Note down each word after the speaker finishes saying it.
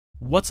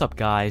What's up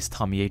guys,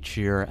 Tommy H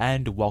here,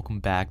 and welcome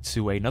back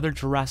to another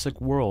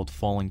Jurassic World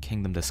Fallen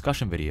Kingdom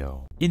discussion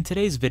video. In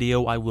today's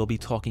video, I will be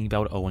talking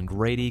about Owen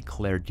Grady,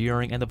 Claire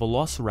Dearing, and the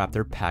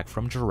Velociraptor pack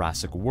from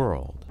Jurassic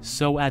World.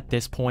 So at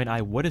this point,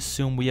 I would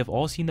assume we have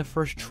all seen the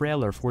first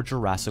trailer for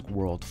Jurassic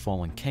World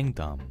Fallen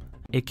Kingdom.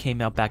 It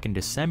came out back in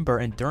December,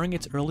 and during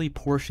its early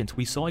portions,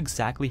 we saw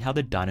exactly how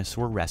the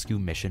dinosaur rescue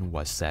mission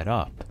was set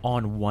up.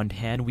 On one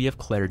hand, we have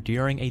Claire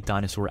Dearing, a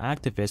dinosaur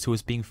activist who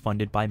is being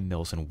funded by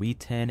Mills and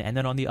Wheaton, and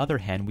then on the other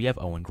hand, we have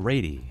Owen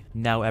Grady.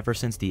 Now, ever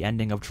since the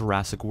ending of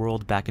Jurassic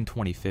World back in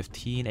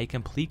 2015, a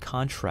complete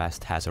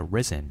contrast has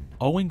arisen.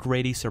 Owen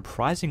Grady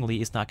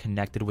surprisingly is not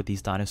connected with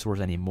these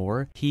dinosaurs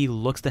anymore. He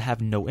looks to have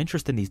no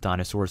interest in these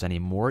dinosaurs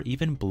anymore,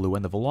 even Blue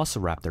and the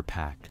Velociraptor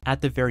pack.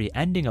 At the very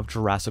ending of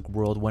Jurassic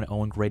World, when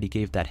Owen Grady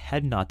gave that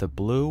head nod to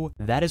Blue,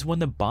 that is when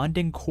the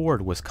bonding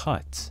cord was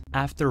cut.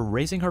 After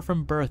raising her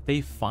from birth,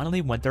 they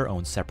finally went their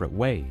own separate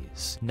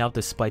ways. Now,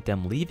 despite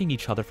them leaving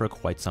each other for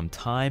quite some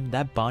time,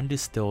 that bond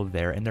is still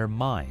there in their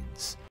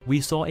minds. We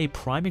saw a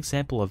prime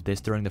example of this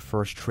during the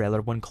first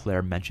trailer when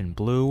Claire mentioned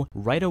Blue.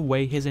 Right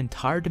away, his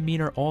entire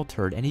demeanor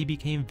altered and he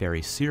became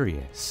very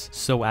serious.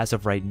 So as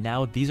of right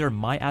now, these are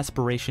my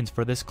aspirations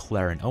for this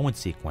Claire and Owen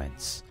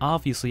sequence.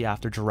 Obviously,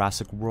 after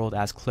Jurassic World,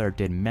 as Claire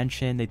did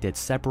mention, they did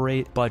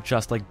separate, but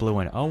just like Blue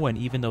and Owen,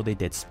 even though they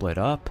did split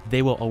up,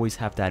 they will always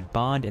have that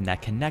bond and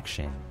that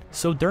connection.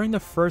 So during the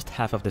first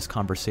half of this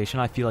conversation,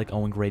 I feel like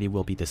Owen Grady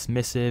will be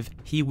dismissive.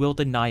 He will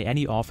deny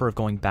any offer of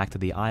going back to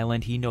the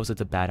island. He knows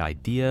it's a bad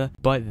idea.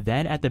 But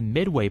then at the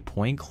midway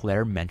point,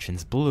 Claire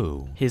mentions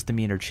Blue. His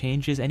demeanor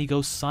changes and he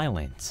goes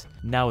silent.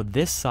 Now,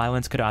 this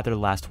silence could either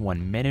last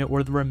 1 minute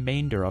or the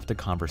remainder of the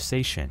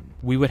conversation.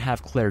 We would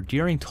have Claire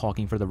Dearing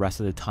talking for the rest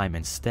of the time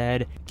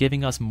instead,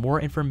 giving us more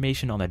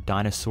information on the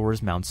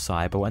dinosaurs, Mount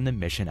Sibo, and the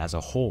mission as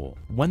a whole.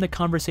 When the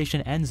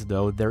conversation ends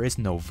though, there is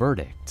no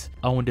verdict.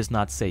 Owen does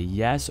not say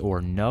yes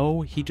or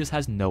no, he just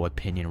has no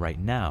opinion right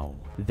now.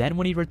 Then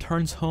when he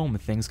returns home,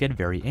 things get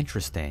very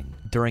interesting.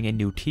 During a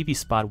new TV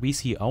spot, we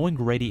see Owen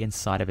Grady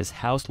inside of his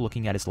house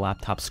looking at his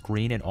laptop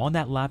screen, and on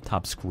that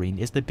laptop screen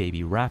is the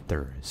baby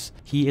raptors.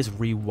 He is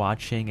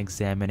rewatching,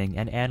 examining,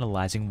 and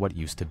analyzing what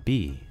used to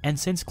be. And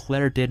since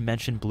Claire did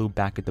mention Blue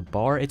back at the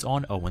bar, it's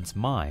on Owen's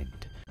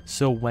mind.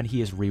 So when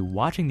he is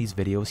rewatching these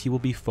videos, he will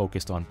be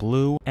focused on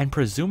Blue, and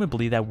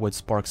presumably that would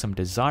spark some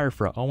desire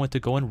for Owen to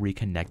go and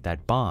reconnect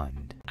that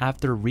bond.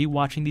 After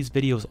rewatching these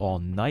videos all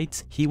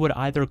night, he would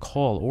either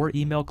call or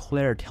email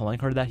Claire telling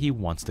her that he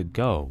wants to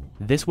go.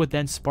 This would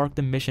then spark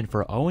the mission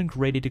for Owen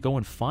Grady to go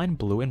and find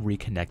Blue and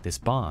reconnect this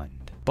bond.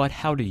 But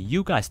how do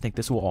you guys think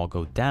this will all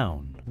go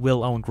down?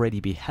 Will Owen Grady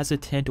be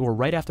hesitant, or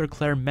right after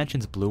Claire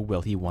mentions Blue,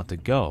 will he want to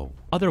go?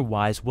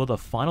 Otherwise, will the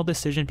final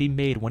decision be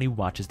made when he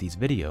watches these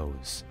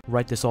videos?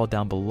 Write this all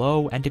down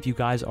below, and if you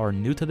guys are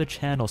new to the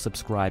channel,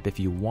 subscribe if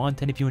you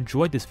want, and if you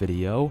enjoyed this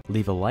video,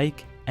 leave a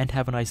like, and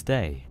have a nice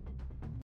day.